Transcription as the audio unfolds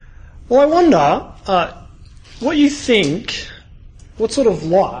Well, I wonder what you think, what sort of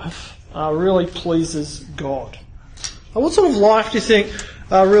life really pleases God? What sort of life do you think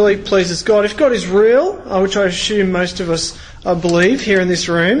really pleases God? If God is real, which I assume most of us believe here in this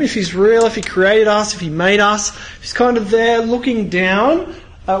room, if He's real, if He created us, if He made us, if He's kind of there looking down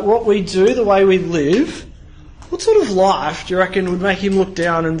at what we do, the way we live, what sort of life do you reckon would make Him look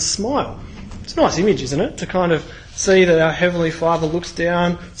down and smile? It's a nice image, isn't it? To kind of see that our Heavenly Father looks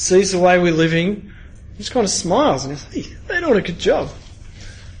down, sees the way we're living, just kind of smiles and says, hey, they're doing a good job.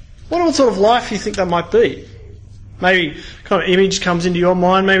 What sort of life do you think that might be? Maybe kind of image comes into your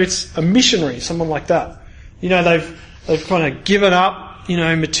mind, maybe it's a missionary, someone like that. You know, they've kind of given up,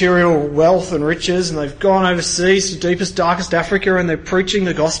 material wealth and riches, and they've gone overseas to deepest, darkest Africa, and they're preaching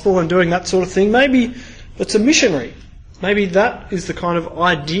the gospel and doing that sort of thing. Maybe it's a missionary. Maybe that is the kind of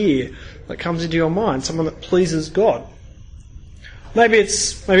idea that comes into your mind, someone that pleases God. Maybe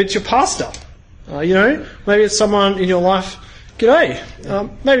it's your pastor. Maybe it's someone in your life. G'day.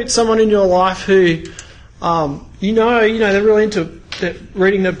 Maybe it's someone in your life who, they're really into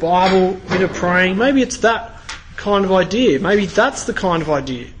reading their Bible, into praying. Maybe it's that kind of idea. Maybe that's the kind of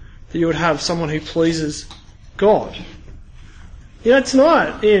idea that you would have, someone who pleases God.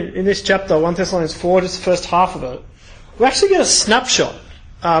 Tonight in this chapter, 1 Thessalonians 4, just the first half of it, we actually get a snapshot.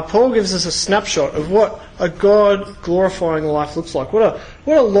 Paul gives us a snapshot of what a God-glorifying life looks like. What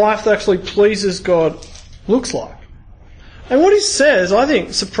a life that actually pleases God looks like. And what he says, I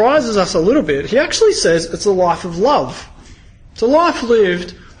think, surprises us a little bit. He actually says it's a life of love. It's a life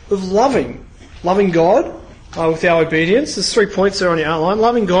lived of loving God with our obedience. There's 3 points there on your outline.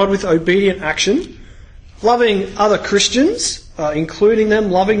 Loving God with obedient action. Loving other Christians, including them,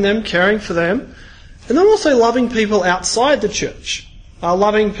 loving them, caring for them. And then also loving people outside the church.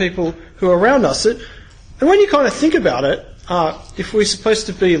 Loving people who are around us. And when you kind of think about it, if we're supposed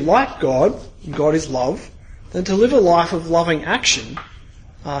to be like God, and God is love, then to live a life of loving action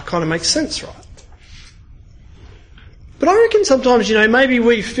kind of makes sense, right? But I reckon sometimes, maybe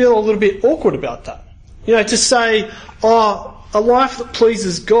we feel a little bit awkward about that. To say, a life that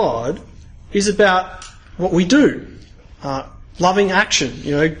pleases God is about what we do. Loving action,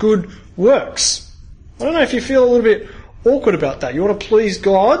 good works. I don't know if you feel a little bit awkward about that. You want to please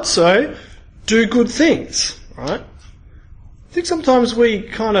God, so do good things, right? I think sometimes we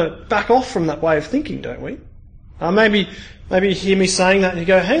kind of back off from that way of thinking, don't we? Maybe you hear me saying that and you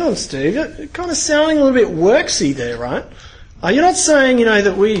go, hang on, Steve, you're kind of sounding a little bit worksy there, right? You're not saying,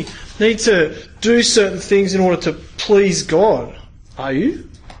 that we need to do certain things in order to please God, are you?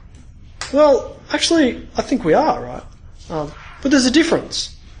 Well, actually, I think we are, right? But there's a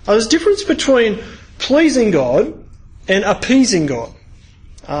difference. There's a difference between pleasing God and appeasing God.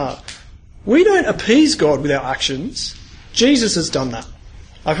 We don't appease God with our actions. Jesus has done that.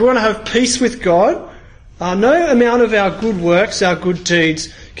 If we want to have peace with God, no amount of our good works, our good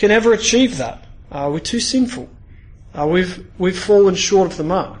deeds, can ever achieve that. We're too sinful. We've fallen short of the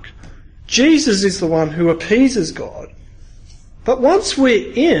mark. Jesus is the one who appeases God. But once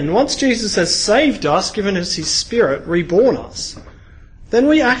Jesus has saved us, given us His Spirit, reborn us, then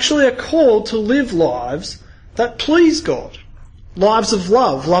we actually are called to live lives that please God. Lives of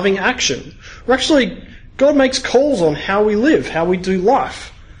love, loving action. God makes calls on how we live, how we do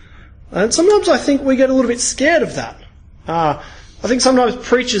life. And sometimes I think we get a little bit scared of that. I think sometimes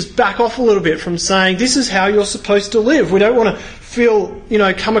preachers back off a little bit from saying, this is how you're supposed to live. We don't want to feel,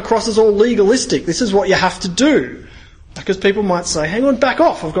 come across as all legalistic. This is what you have to do. Because people might say, hang on, back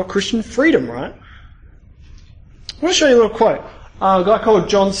off. I've got Christian freedom, right? I want to show you a little quote. A guy called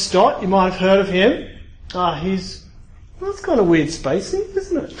John Stott, you might have heard of him. That's kind of weird spacing,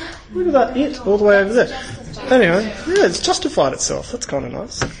 isn't it? Look at that it all the way over there. Anyway, yeah, it's justified itself. That's kind of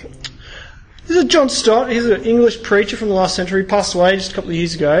nice. This is John Stott. He's an English preacher from the last century. He passed away just a couple of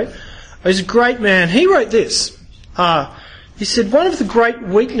years ago. He's a great man. He wrote this. He said, one of the great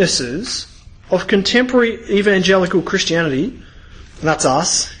weaknesses of contemporary evangelical Christianity, and that's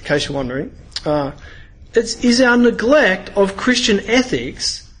us, in case you're wondering, is our neglect of Christian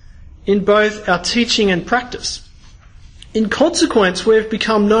ethics in both our teaching and practice. In consequence, we've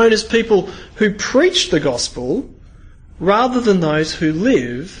become known as people who preach the gospel rather than those who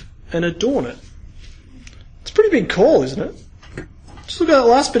live and adorn it. It's a pretty big call, isn't it? Just look at that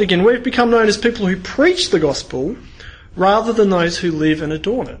last bit again. We've become known as people who preach the gospel rather than those who live and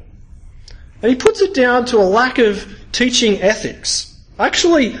adorn it. And he puts it down to a lack of teaching ethics.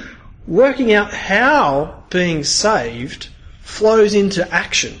 Actually working out how being saved flows into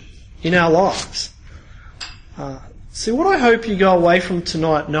action in our lives. See, what I hope you go away from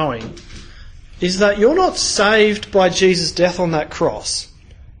tonight knowing is that you're not saved by Jesus' death on that cross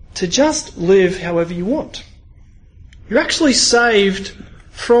to just live however you want. You're actually saved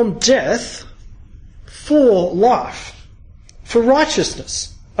from death for life, for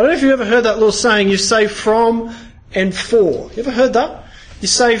righteousness. I don't know if you've ever heard that little saying, you're saved from and for. You ever heard that? You're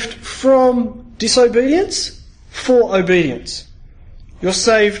saved from disobedience for obedience. You're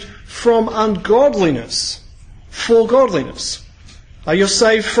saved from ungodliness for godliness. You're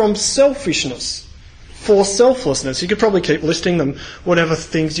saved from selfishness for selflessness. You could probably keep listing them, whatever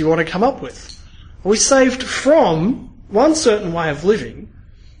things you want to come up with. We're saved from one certain way of living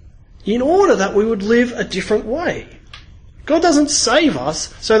in order that we would live a different way. God doesn't save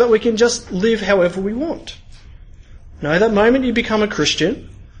us so that we can just live however we want. No, that moment you become a Christian,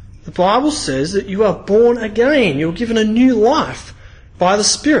 the Bible says that you are born again. You're given a new life by the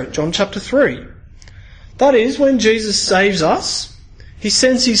Spirit, John chapter 3. That is, when Jesus saves us, he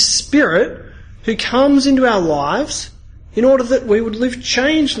sends his Spirit who comes into our lives in order that we would live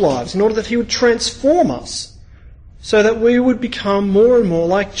changed lives, in order that he would transform us so that we would become more and more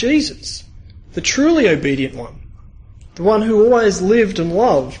like Jesus, the truly obedient one, the one who always lived and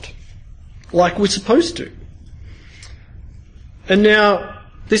loved like we're supposed to. And now,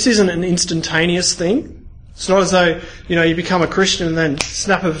 this isn't an instantaneous thing. It's not as though, you become a Christian and then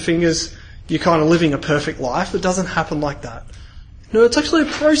snap of the fingers, you're kind of living a perfect life. It doesn't happen like that. No, it's actually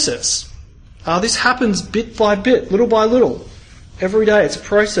a process. This happens bit by bit, little by little. Every day it's a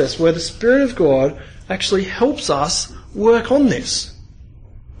process where the Spirit of God actually helps us work on this.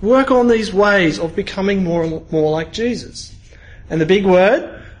 Work on these ways of becoming more and more like Jesus. And the big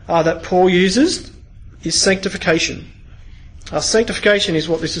word that Paul uses is sanctification. Sanctification is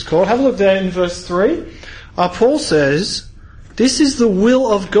what this is called. Have a look there in verse 3. Paul says, this is the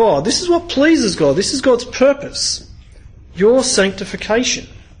will of God. This is what pleases God. This is God's purpose. Your sanctification.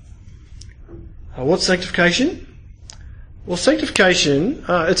 What's sanctification? Well, sanctification,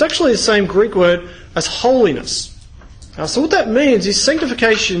 it's actually the same Greek word as holiness. So what that means is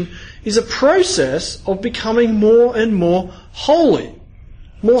sanctification is a process of becoming more and more holy,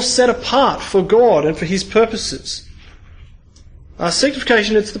 more set apart for God and for his purposes.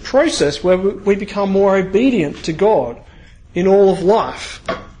 Sanctification, it's the process where we become more obedient to God in all of life,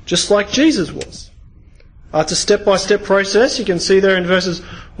 just like Jesus was. It's a step-by-step process. You can see there in verses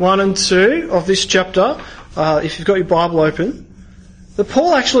 1 and 2 of this chapter, if you've got your Bible open, that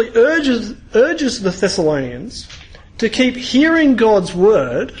Paul actually urges the Thessalonians to keep hearing God's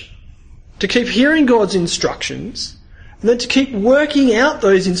word, to keep hearing God's instructions, and then to keep working out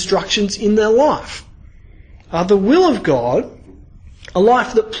those instructions in their life. The will of God, a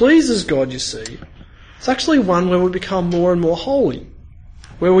life that pleases God, you see, it's actually one where we become more and more holy,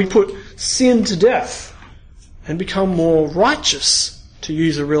 where we put sin to death and become more righteous, to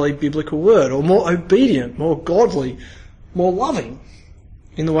use a really biblical word, or more obedient, more godly, more loving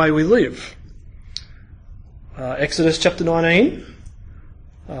in the way we live. Exodus chapter 19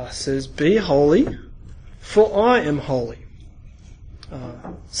 says, be holy, for I am holy.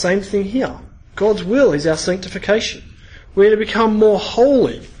 Same thing here. God's will is our sanctification. We're to become more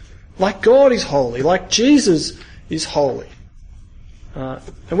holy, like God is holy, like Jesus is holy. And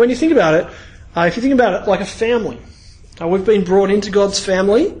when you think about it, if you think about it like a family, we've been brought into God's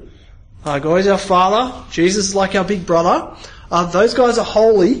family. God is our Father. Jesus is like our big brother. Those guys are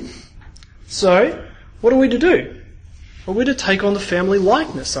holy. So, what are we to do? Well, we're to take on the family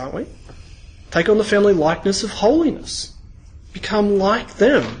likeness, aren't we? Take on the family likeness of holiness. Become like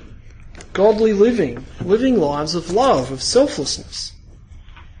them. Godly living lives of love, of selflessness.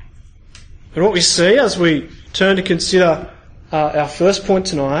 And what we see as we turn to consider our first point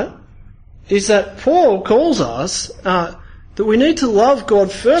tonight is that Paul calls us that we need to love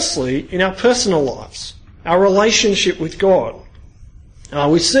God firstly in our personal lives, our relationship with God.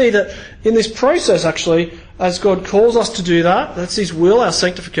 We see that in this process, actually, as God calls us to do that, that's his will, our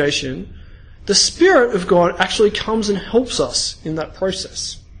sanctification, the Spirit of God actually comes and helps us in that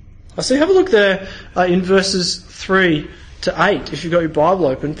process. So have a look there in verses 3 to 8, if you've got your Bible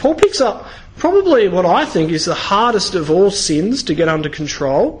open. Paul picks up probably what I think is the hardest of all sins to get under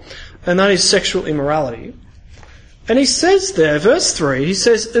control, and that is sexual immorality. And he says there, verse 3, he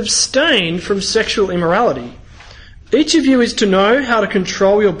says, abstain from sexual immorality. Each of you is to know how to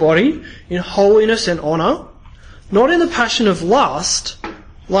control your body in holiness and honour, not in the passion of lust,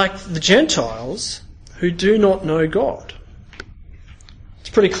 like the Gentiles who do not know God. It's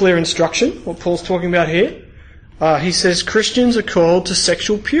pretty clear instruction, what Paul's talking about here. He says Christians are called to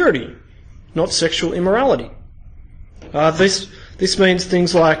sexual purity, not sexual immorality. This means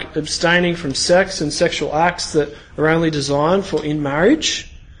things like abstaining from sex and sexual acts that are only designed for in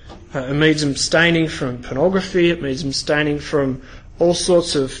marriage. It means abstaining from pornography. It means abstaining from all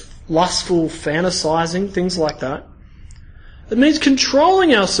sorts of lustful fantasizing, things like that. It means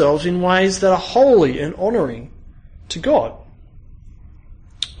controlling ourselves in ways that are holy and honouring to God.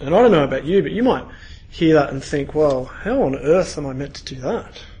 And I don't know about you, but you might hear that and think, well, how on earth am I meant to do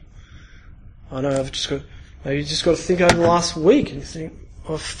that? I know maybe you just got to think over the last week and you think,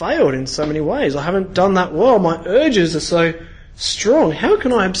 I've failed in so many ways. I haven't done that well. My urges are so strong. How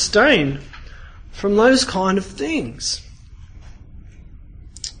can I abstain from those kind of things?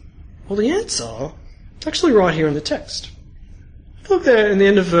 Well, the answer is actually right here in the text. Look there in the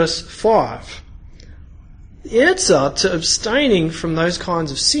end of verse 5. The answer to abstaining from those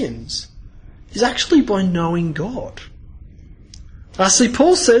kinds of sins is actually by knowing God. See,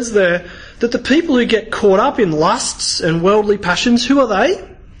 Paul says there that the people who get caught up in lusts and worldly passions, who are they?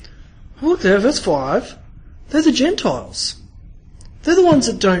 Look there, verse 5. They're the Gentiles. They're the ones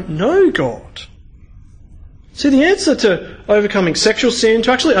that don't know God. See, the answer to overcoming sexual sin,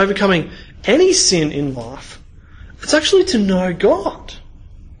 to actually overcoming any sin in life, it's actually to know God,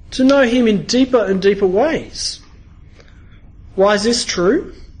 to know Him in deeper and deeper ways. Why is this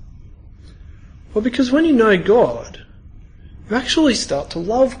true? Well, because when you know God, you actually start to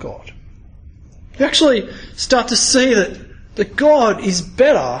love God. You actually start to see that God is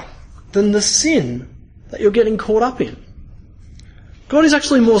better than the sin that you're getting caught up in. God is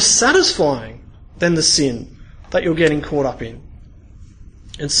actually more satisfying than the sin that you're getting caught up in.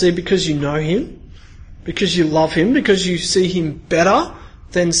 And see, because you know Him, because you love Him, because you see Him better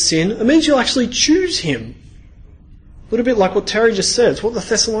than sin, it means you'll actually choose Him. A little bit like what Terry just said, it's what the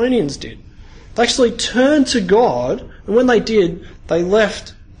Thessalonians did. They actually turned to God, and when they did, they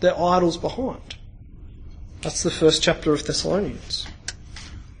left their idols behind. That's the first chapter of Thessalonians.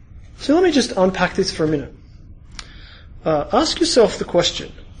 So let me just unpack this for a minute. Ask yourself the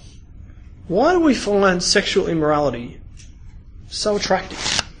question, why do we find sexual immorality so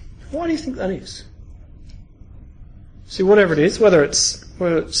attractive? Why do you think that is? See, whatever it is, whether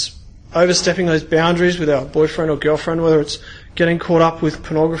it's overstepping those boundaries with our boyfriend or girlfriend, whether it's getting caught up with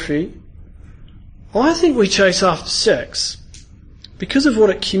pornography, I think we chase after sex because of what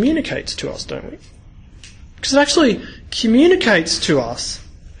it communicates to us, don't we? Because it actually communicates to us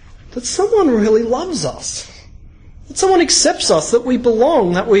that someone really loves us, that someone accepts us, that we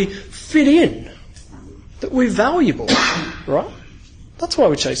belong, that we fit in, that we're valuable, right? That's why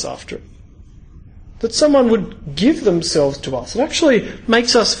we chase after it. That someone would give themselves to us. It actually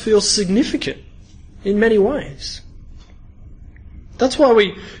makes us feel significant in many ways. That's why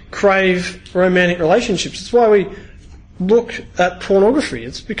we crave romantic relationships. It's why we look at pornography.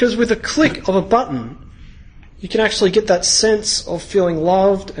 It's because with a click of a button, you can actually get that sense of feeling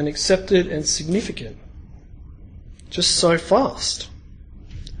loved and accepted and significant. Just so fast.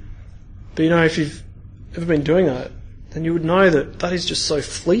 But you know, if you've ever been doing that, then you would know that is just so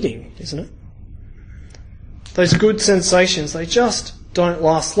fleeting, isn't it? Those good sensations, they just don't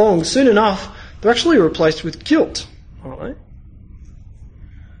last long. Soon enough, they're actually replaced with guilt, aren't they?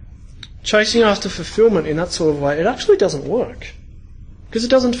 Chasing after fulfillment in that sort of way, it actually doesn't work. Because it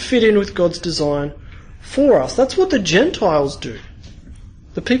doesn't fit in with God's design for us. That's what the Gentiles do.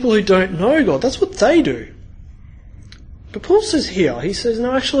 The people who don't know God, that's what they do. But Paul says here, he says,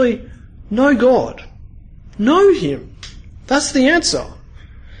 no, actually, know God. Know Him. That's the answer.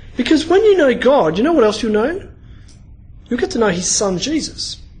 Because when you know God, you know what else you'll know? You'll get to know His Son,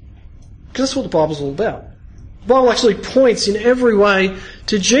 Jesus. Because that's what the Bible's all about. The Bible actually points in every way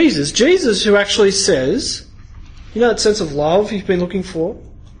to Jesus. Jesus who actually says, you know that sense of love you've been looking for?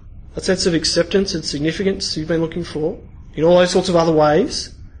 That sense of acceptance and significance you've been looking for? In all those sorts of other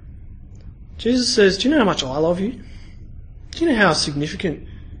ways? Jesus says, do you know how much I love you? Do you know how significant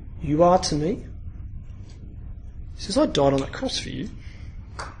you are to me? He says, I died on that cross for you.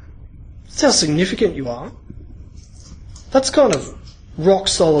 That's how significant you are. That's kind of rock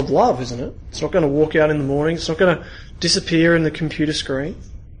solid love, isn't it? It's not going to walk out in the morning. It's not going to disappear in the computer screen.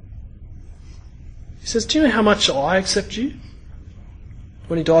 He says, do you know how much I accept you?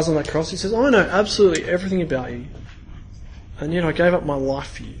 When He dies on that cross, He says, I know absolutely everything about you. And yet I gave up my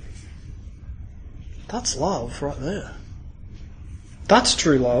life for you. That's love right there. That's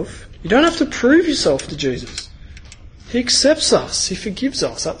true love. You don't have to prove yourself to Jesus. He accepts us. He forgives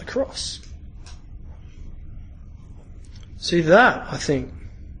us at the cross. See that, I think,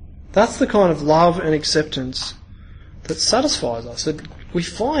 that's the kind of love and acceptance that satisfies us. That we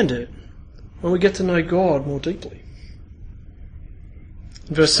find it when we get to know God more deeply.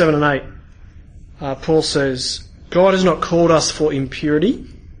 In verse 7 and 8, Paul says, God has not called us for impurity,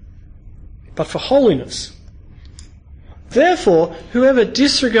 but for holiness. Therefore, whoever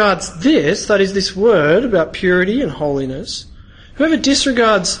disregards this, that is this word about purity and holiness, Whoever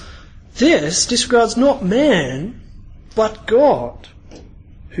disregards this disregards not man, but God,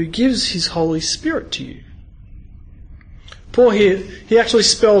 who gives his Holy Spirit to you. Paul here, he actually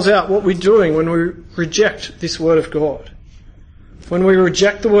spells out what we're doing when we reject this Word of God. When we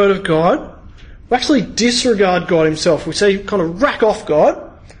reject the Word of God, we actually disregard God himself. We say, kind of rack off God.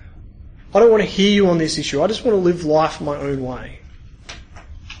 I don't want to hear you on this issue. I just want to live life my own way.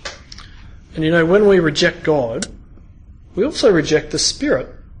 And when we reject God, we also reject the Spirit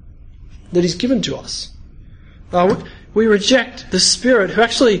that He's given to us. We reject the Spirit who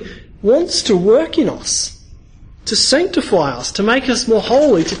actually wants to work in us, to sanctify us, to make us more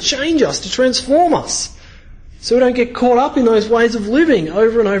holy, to change us, to transform us, so we don't get caught up in those ways of living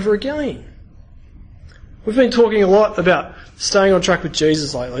over and over again. We've been talking a lot about staying on track with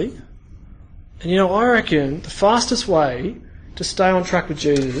Jesus lately. And I reckon the fastest way to stay on track with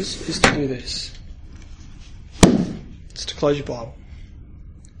Jesus is to do this. It's to close your Bible.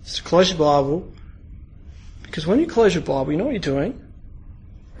 It's to close your Bible, because when you close your Bible, you know what you're doing?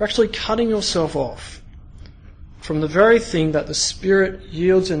 You're actually cutting yourself off from the very thing that the Spirit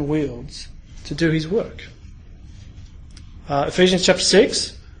yields and wields to do His work. Ephesians chapter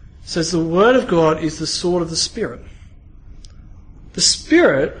 6 says the Word of God is the sword of the Spirit. The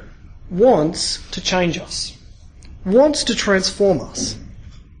Spirit wants to change us, wants to transform us.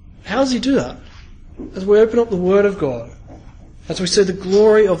 How does He do that? As we open up the Word of God, as we see the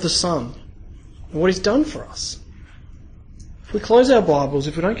glory of the Son and what He's done for us. If we close our Bibles,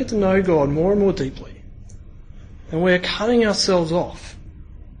 if we don't get to know God more and more deeply, then we are cutting ourselves off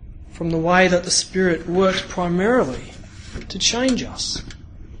from the way that the Spirit works primarily to change us,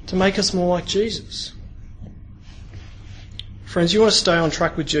 to make us more like Jesus. Friends, you want to stay on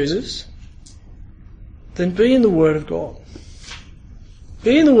track with Jesus? Then be in the Word of God.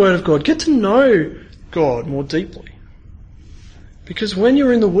 Be in the Word of God. Get to know God more deeply. Because when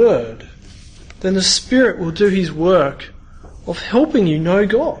you're in the Word, then the Spirit will do His work of helping you know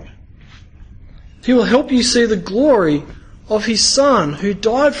God. He will help you see the glory of His Son who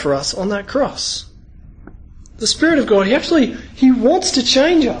died for us on that cross. The Spirit of God, He wants to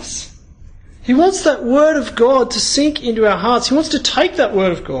change us. He wants that Word of God to sink into our hearts. He wants to take that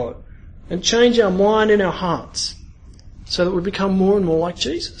Word of God and change our mind and our hearts so that we become more and more like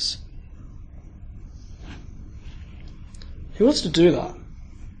Jesus. He wants to do that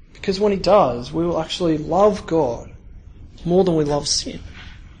because when He does, we will actually love God more than we love sin.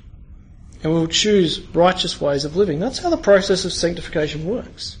 And we will choose righteous ways of living. That's how the process of sanctification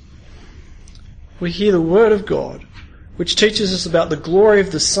works. We hear the Word of God, which teaches us about the glory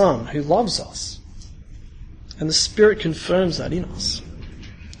of the Son who loves us. And the Spirit confirms that in us,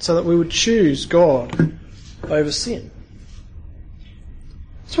 so that we would choose God over sin.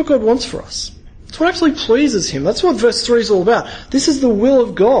 That's what God wants for us. That's what actually pleases Him. That's what verse 3 is all about. This is the will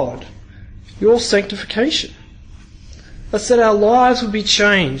of God, your sanctification. That's that our lives would be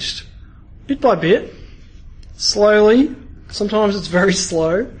changed, bit by bit, slowly. Sometimes it's very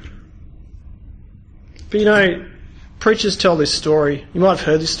slow. But preachers tell this story. You might have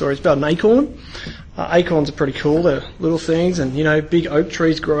heard this story. It's about an acorn. Acorns are pretty cool. They're little things, and big oak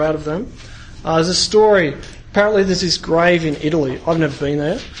trees grow out of them. There's a story. Apparently, there's this grave in Italy. I've never been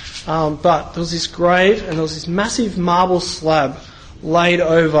there, but there was this grave, and there was this massive marble slab laid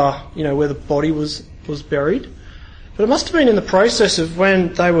over, where the body was buried. But it must have been in the process of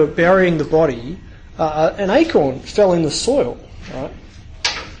when they were burying the body, an acorn fell in the soil, right?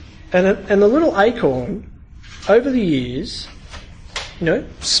 And the little acorn, over the years,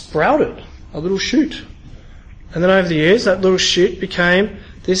 sprouted a little shoot. And then over the years, that little shoot became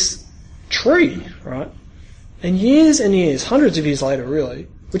this tree, right? And years, hundreds of years later, really,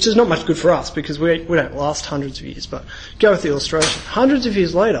 which is not much good for us because we don't last hundreds of years, but go with the illustration. Hundreds of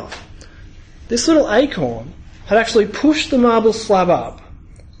years later, this little acorn had actually pushed the marble slab up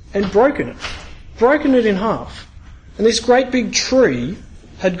and broken it in half. And this great big tree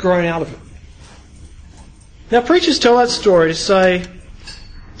had grown out of it. Now, preachers tell that story to say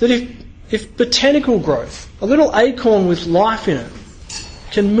that if botanical growth, a little acorn with life in it,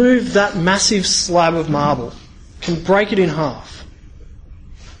 can move that massive slab of marble, can break it in half,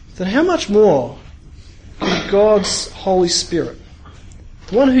 then how much more can God's Holy Spirit,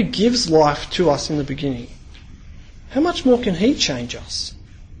 the one who gives life to us in the beginning, how much more can He change us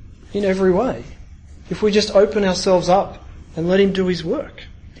in every way if we just open ourselves up and let Him do His work?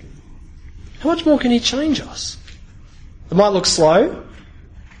 How much more can He change us? It might look slow.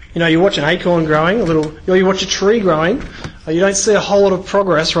 You watch an acorn growing, you watch a tree growing, you don't see a whole lot of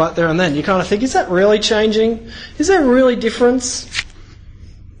progress right there and then. You kind of think, is that really changing? Is there really difference?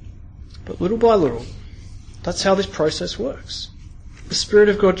 But little by little, that's how this process works. the Spirit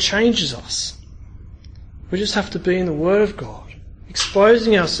of God changes us. We just have to be in the Word of God,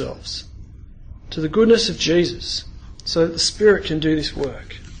 exposing ourselves to the goodness of Jesus so that the Spirit can do this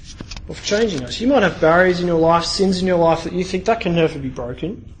work of changing us. You might have barriers in your life, sins in your life that you think that can never be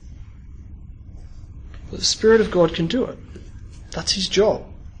broken. But the Spirit of God can do it. That's His job.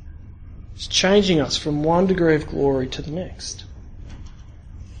 It's changing us from one degree of glory to the next.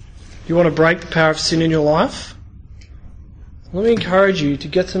 You want to break the power of sin in your life? Let me encourage you to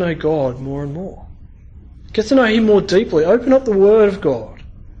get to know God more and more. Get to know Him more deeply. Open up the Word of God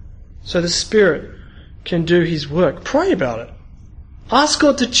so the Spirit can do His work. Pray about it. Ask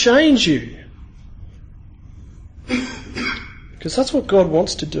God to change you. Because that's what God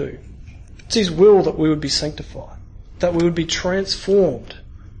wants to do. It's His will that we would be sanctified, that we would be transformed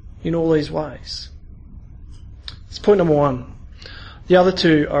in all these ways. That's point number one. The other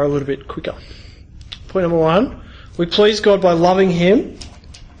two are a little bit quicker. Point number one, we please God by loving Him,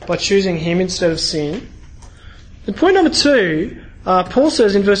 by choosing Him instead of sin. And point number two, Paul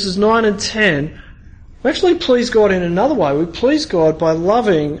says in verses 9 and 10, we actually please God in another way. We please God by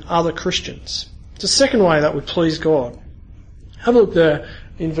loving other Christians. It's the second way that we please God. Have a look there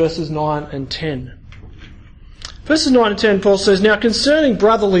in verses 9 and 10. Verses 9 and 10, Paul says, "Now concerning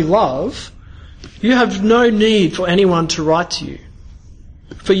brotherly love, you have no need for anyone to write to you.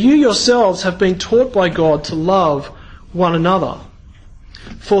 For you yourselves have been taught by God to love one another.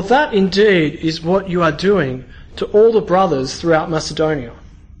 For that indeed is what you are doing to all the brothers throughout Macedonia.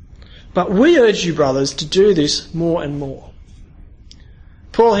 But we urge you, brothers, to do this more and more."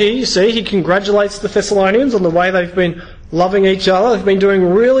 Paul here, you see, he congratulates the Thessalonians on the way they've been loving each other. They've been doing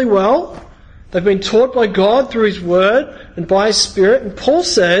really well. They've been taught by God through His Word and by His Spirit. And Paul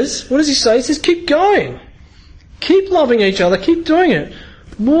says, what does he say? He says, keep going. Keep loving each other. Keep doing it.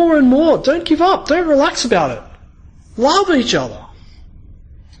 More and more. Don't give up. Don't relax about it. Love each other.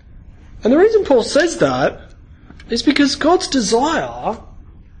 And the reason Paul says that is because God's desire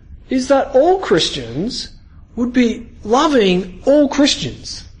is that all Christians would be loving all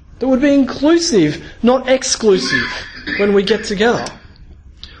Christians. That would be inclusive, not exclusive, when we get together.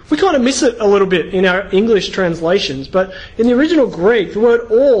 We kind of miss it a little bit in our English translations, but in the original Greek, the word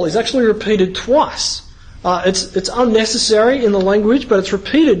all is actually repeated twice. It's unnecessary in the language, but it's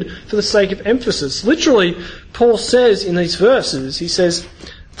repeated for the sake of emphasis. Literally, Paul says in these verses, he says,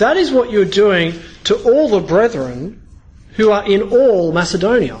 "That is what you're doing to all the brethren who are in all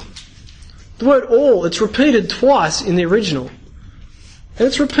Macedonia." The word all, it's repeated twice in the original. And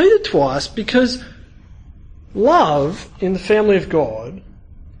it's repeated twice because love in the family of God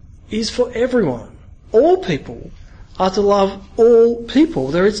is for everyone. All people are to love all people.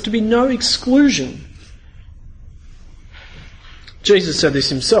 There is to be no exclusion. Jesus said this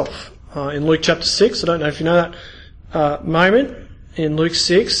Himself in Luke chapter 6. I don't know if you know that moment. In Luke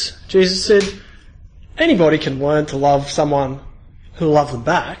 6, Jesus said, anybody can learn to love someone who'll love them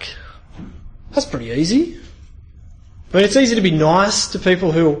back. That's pretty easy. I mean, it's easy to be nice to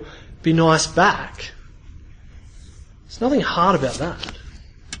people who'll be nice back. There's nothing hard about that.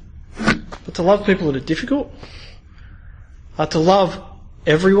 But to love people that are difficult, to love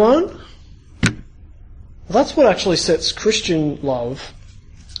everyone, well, that's what actually sets Christian love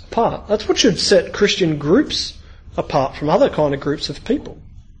apart. That's what should set Christian groups apart from other kind of groups of people.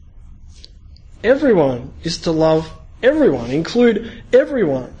 Everyone is to love everyone, include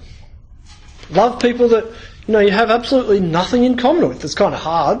everyone. Love people that, you have absolutely nothing in common with. It's kind of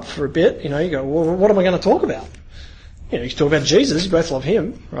hard for a bit. You go, well, what am I going to talk about? You can talk about Jesus. You both love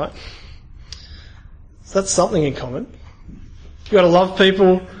Him, right? So that's something in common. You've got to love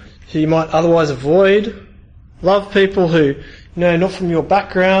people who you might otherwise avoid. Love people who, not from your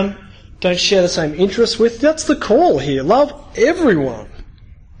background, don't share the same interests with. That's the call here. Love everyone.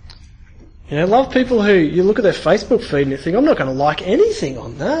 Love people who you look at their Facebook feed and you think, I'm not going to like anything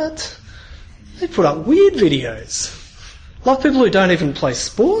on that. They put up weird videos. Love people who don't even play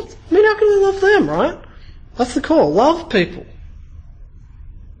sport. I mean, how can we love them, right? That's the call. Love people.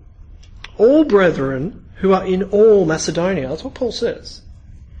 All brethren who are in all Macedonia. That's what Paul says.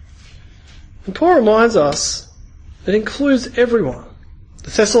 And Paul reminds us it includes everyone. The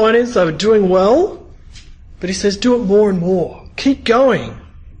Thessalonians, they were doing well, but he says do it more and more. Keep going.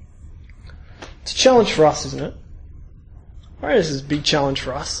 It's a challenge for us, isn't it? I reckon this is a big challenge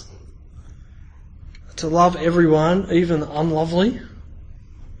for us. To love everyone, even the unlovely.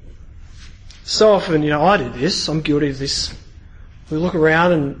 So often, I do this. I'm guilty of this. We look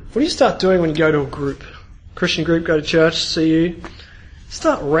around and what do you start doing when you go to a group? Christian group, go to church, see you.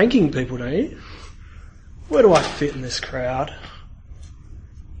 Start ranking people, don't you? Where do I fit in this crowd?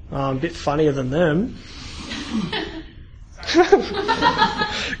 I'm a bit funnier than them.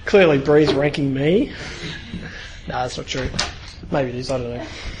 Clearly Bree's ranking me. Nah, that's not true. Maybe it is, I don't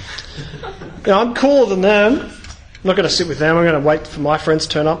know. I'm cooler than them. I'm not going to sit with them. I'm going to wait for my friends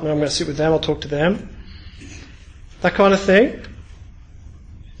to turn up and I'm going to sit with them. I'll talk to them. That kind of thing.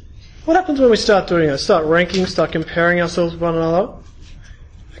 What happens when we start doing it? Start ranking, start comparing ourselves with one another?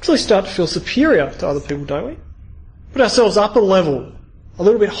 We actually start to feel superior to other people, don't we? Put ourselves up a level, a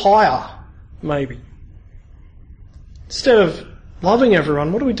little bit higher, maybe. Instead of loving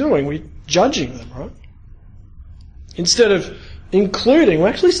everyone, what are we doing? We're judging them, right? Instead of including, we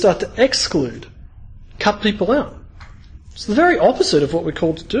actually start to exclude, cut people out. It's the very opposite of what we're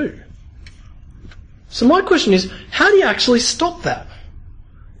called to do. So my question is, how do you actually stop that?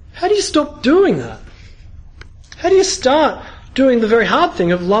 How do you stop doing that? How do you start doing the very hard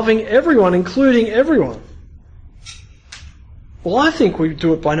thing of loving everyone, including everyone? Well, I think we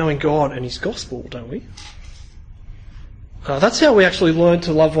do it by knowing God and His gospel, don't we? That's how we actually learn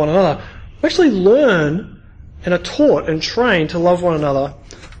to love one another. We actually learn and are taught and trained to love one another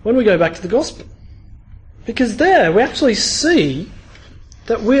when we go back to the gospel. Because there we actually see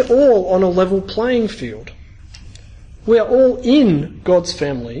that we're all on a level playing field. We are all in God's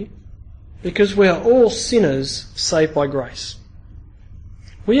family because we are all sinners saved by grace.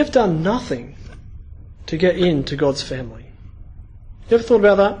 We have done nothing to get into God's family. You ever thought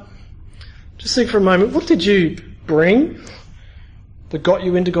about that? Just think for a moment, what did you bring that got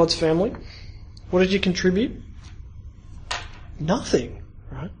you into God's family? What did you contribute? Nothing,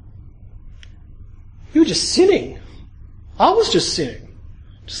 right? You were just sinning. I was just sinning.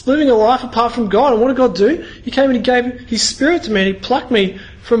 Just living a life apart from God. And what did God do? He came and He gave His Spirit to me and He plucked me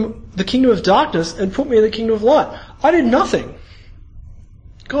from the kingdom of darkness and put me in the kingdom of light. I did nothing.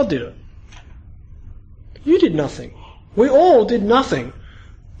 God did it. You did nothing. We all did nothing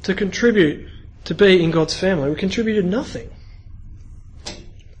to contribute to be in God's family. We contributed nothing.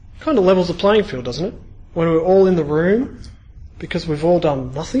 Kind of levels the playing field, doesn't it? When we're all in the room because we've all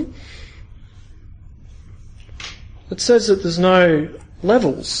done nothing. It says that there's no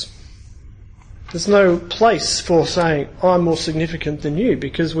levels. There's no place for saying, I'm more significant than you,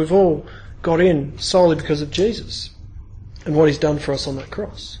 because we've all got in solely because of Jesus and what He's done for us on that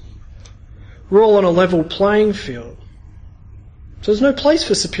cross. We're all on a level playing field. So there's no place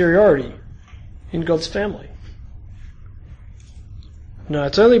for superiority in God's family. No,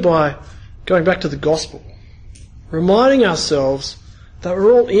 it's only by going back to the gospel, reminding ourselves that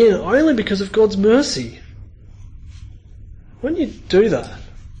we're all in only because of God's mercy. When you do that,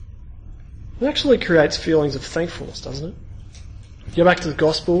 it actually creates feelings of thankfulness, doesn't it? You go back to the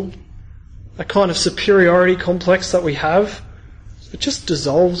gospel, that kind of superiority complex that we have, it just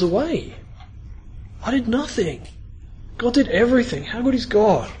dissolves away. I did nothing. God did everything. How good is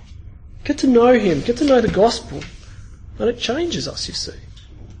God? Get to know Him, get to know the gospel, and it changes us, you see.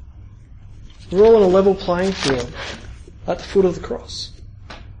 We're all on a level playing field at the foot of the cross.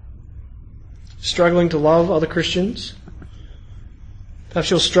 Struggling to love other Christians? Perhaps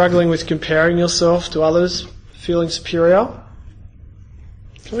you're struggling with comparing yourself to others, feeling superior.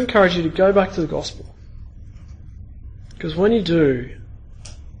 I encourage you to go back to the gospel. Because when you do,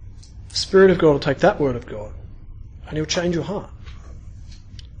 the Spirit of God will take that word of God and He'll change your heart.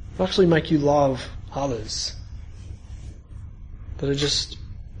 It'll actually make you love others that are just,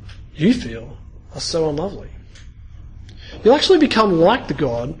 you feel, are so unlovely. You'll actually become like the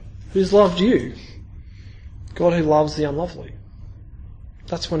God who's loved you. God who loves the unlovely.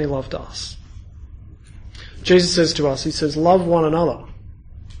 That's when He loved us. Jesus says to us, He says, love one another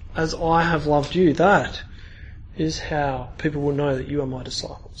as I have loved you. That is how people will know that you are my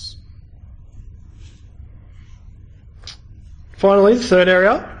disciples. Finally, the third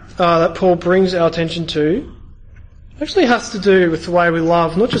area that Paul brings our attention to actually has to do with the way we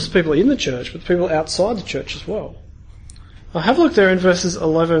love not just people in the church, but people outside the church as well. Have a look there in verses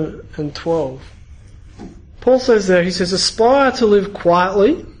 11 and 12. Paul says there, he says, aspire to live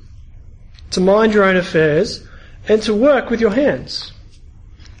quietly, to mind your own affairs, and to work with your hands,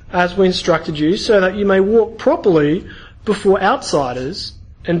 as we instructed you, so that you may walk properly before outsiders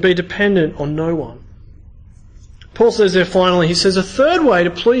and be dependent on no one. Paul says there finally, he says, a third way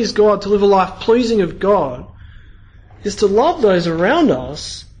to please God, to live a life pleasing of God, is to love those around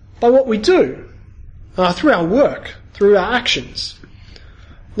us by what we do, through our work, through our actions.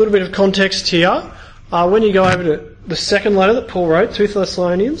 A little bit of context here. When you go over to the second letter that Paul wrote, 2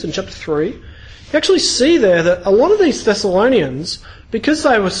 Thessalonians in chapter 3, you actually see there that a lot of these Thessalonians, because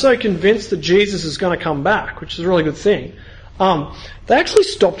they were so convinced that Jesus is going to come back, which is a really good thing, they actually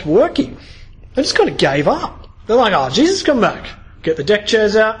stopped working. They just kind of gave up. They're like, oh, Jesus come back. Get the deck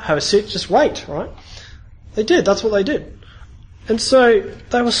chairs out, have a sit, just wait, right? They did. That's what they did. And so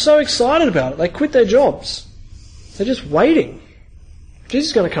they were so excited about it, they quit their jobs. They're just waiting. Jesus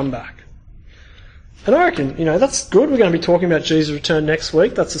is going to come back. And I reckon, that's good. We're going to be talking about Jesus' return next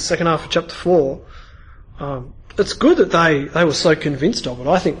week. That's the second half of chapter 4. It's good that they were so convinced of it.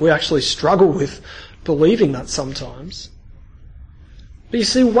 I think we actually struggle with believing that sometimes. But you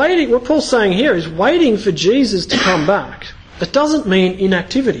see, what Paul's saying here is waiting for Jesus to come back. It doesn't mean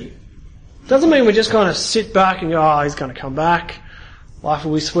inactivity. It doesn't mean we just kind of sit back and go, oh, he's going to come back. Life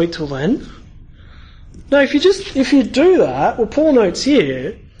will be sweet till then. No, if you do that, what Paul notes here,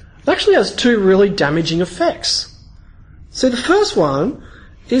 it actually has two really damaging effects. So the first one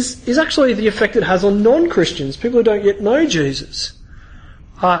is actually the effect it has on non-Christians, people who don't yet know Jesus.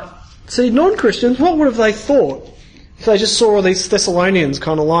 See, non-Christians, what would have they thought if they just saw all these Thessalonians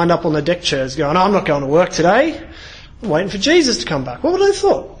kind of lined up on their deck chairs going, I'm not going to work today, I'm waiting for Jesus to come back? What would they have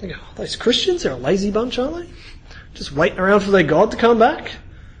thought? They go, those Christians, they're a lazy bunch, aren't they? Just waiting around for their God to come back?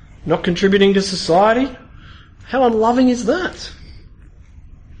 Not contributing to society? How unloving is that?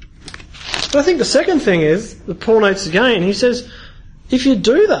 But I think the second thing is, that Paul notes again, he says, if you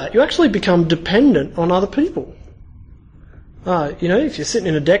do that, you actually become dependent on other people. If you're sitting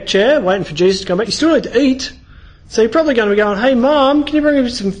in a deck chair waiting for Jesus to come back, you still need to eat. So you're probably going to be going, hey Mum, can you bring me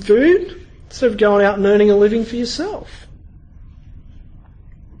some food? Instead of going out and earning a living for yourself.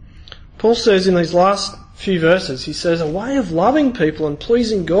 Paul says in these last few verses, he says, a way of loving people and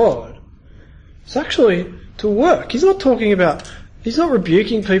pleasing God is actually to work. He's not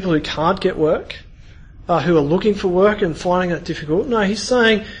rebuking people who can't get work, who are looking for work and finding it difficult. No, he's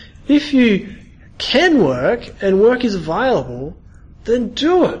saying, if you can work and work is available, then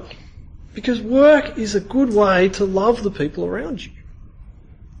do it. Because work is a good way to love the people around you.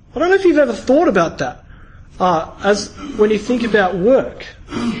 I don't know if you've ever thought about that, as when you think about work.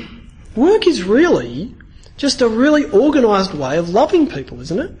 Work is really just a really organised way of loving people,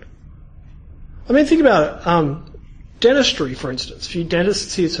 isn't it? I mean, think about it. Dentistry, for instance, for you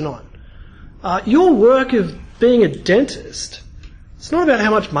dentists here tonight. Your work of being a dentist, it's not about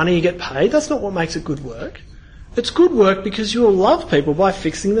how much money you get paid. That's not what makes it good work. It's good work because you will love people by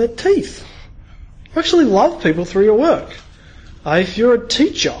fixing their teeth. You actually love people through your work. If you're a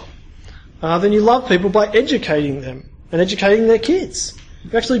teacher, then you love people by educating them and educating their kids.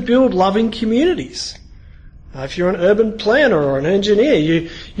 You actually build loving communities. If you're an urban planner or an engineer,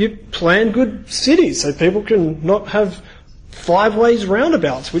 you plan good cities so people can not have 5-ways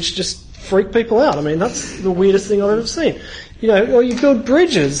roundabouts, which just freak people out. I mean, that's the weirdest thing I've ever seen. Or you build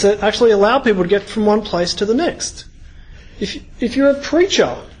bridges that actually allow people to get from one place to the next. If you're a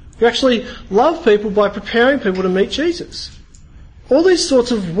preacher, you actually love people by preparing people to meet Jesus. All these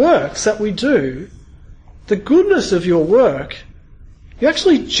sorts of works that we do, the goodness of your work, you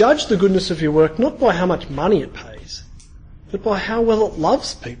actually judge the goodness of your work not by how much money it pays, but by how well it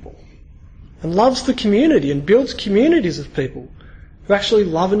loves people and loves the community and builds communities of people who actually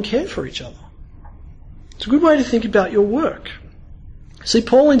love and care for each other. It's a good way to think about your work. See,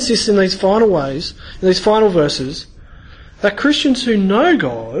 Paul insists in these final verses, that Christians who know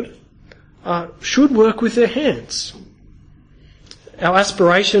God should work with their hands. Our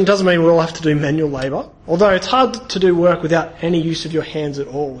aspiration doesn't mean we all have to do manual labour, although it's hard to do work without any use of your hands at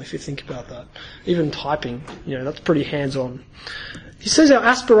all, if you think about that. Even typing, that's pretty hands-on. He says our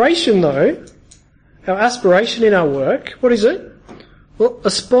aspiration, though, our aspiration in our work, what is it? Well,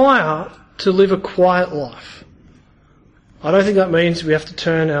 aspire to live a quiet life. I don't think that means we have to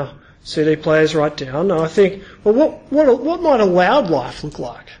turn our CD players right down. No, I think, well, what might a loud life look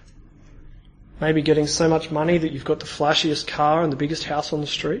like? Maybe getting so much money that you've got the flashiest car and the biggest house on the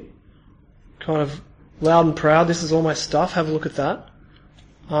street. Kind of loud and proud, this is all my stuff, have a look at that.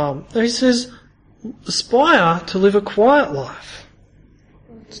 And he says, aspire to live a quiet life.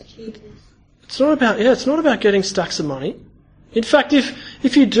 It's not about getting stacks of money. In fact,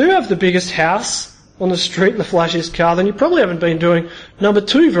 if you do have the biggest house on the street and the flashiest car, then you probably haven't been doing number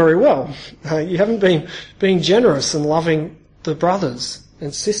 2 very well. You haven't been being generous and loving the brothers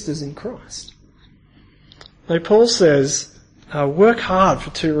and sisters in Christ. Now, Paul says, work hard for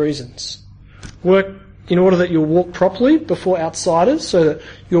 2 reasons. Work in order that you'll walk properly before outsiders so that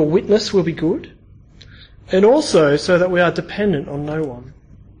your witness will be good, and also so that we are dependent on no one.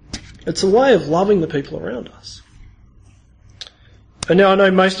 It's a way of loving the people around us. And now I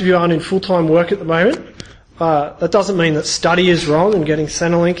know most of you aren't in full-time work at the moment. That doesn't mean that study is wrong and getting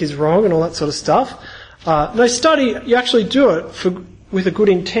Centrelink is wrong and all that sort of stuff. No, study, you actually do it with a good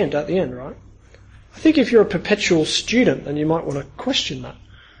intent at the end, right? I think if you're a perpetual student, then you might want to question that.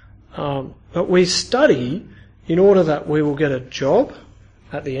 But we study in order that we will get a job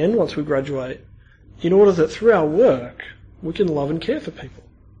at the end once we graduate, in order that through our work we can love and care for people.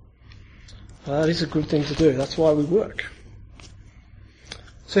 That is a good thing to do. That's why we work.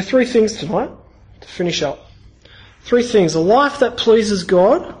 So 3 things tonight to finish up. 3 things. A life that pleases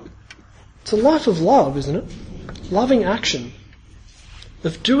God. It's a life of love, isn't it? Loving action.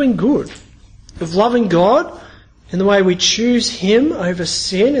 Of doing good. Of loving God in the way we choose Him over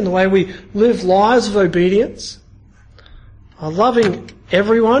sin, in the way we live lives of obedience. Loving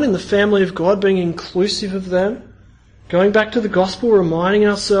everyone in the family of God, being inclusive of them. Going back to the gospel, reminding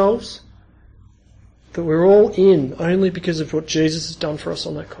ourselves that we're all in only because of what Jesus has done for us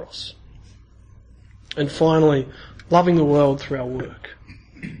on that cross. And finally, loving the world through our work.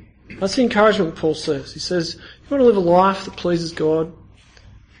 That's the encouragement that Paul says. He says, you want to live a life that pleases God,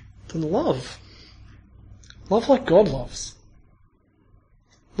 then love. Love like God loves.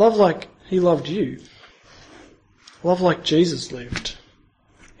 Love like He loved you. Love like Jesus lived.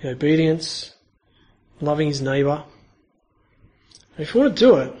 In obedience, loving His neighbour. And if you want to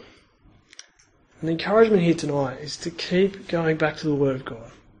do it, and the encouragement here tonight is to keep going back to the Word of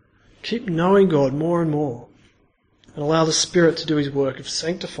God. Keep knowing God more and more. And allow the Spirit to do His work of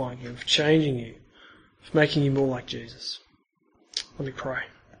sanctifying you, of changing you, of making you more like Jesus. Let me pray.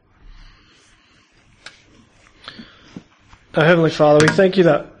 Our Heavenly Father, we thank You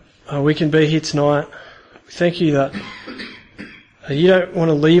that we can be here tonight. We thank You that You don't want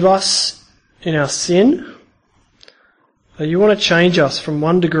to leave us in our sin. You want to change us from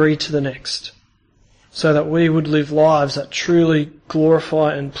one degree to the next, so that we would live lives that truly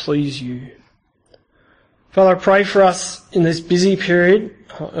glorify and please You. Father, I pray for us in this busy period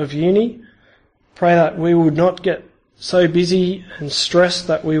of uni. Pray that we would not get so busy and stressed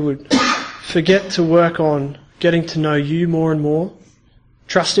that we would forget to work on getting to know You more and more,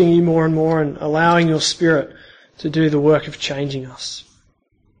 trusting You more and more, and allowing Your Spirit to do the work of changing us.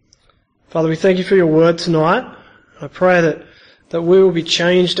 Father, we thank You for Your word tonight. I pray that we will be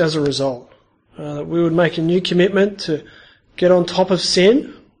changed as a result, that we would make a new commitment to get on top of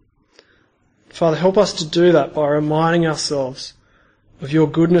sin. Father, help us to do that by reminding ourselves of Your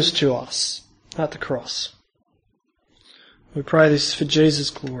goodness to us at the cross. We pray this for Jesus'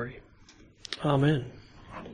 glory. Amen.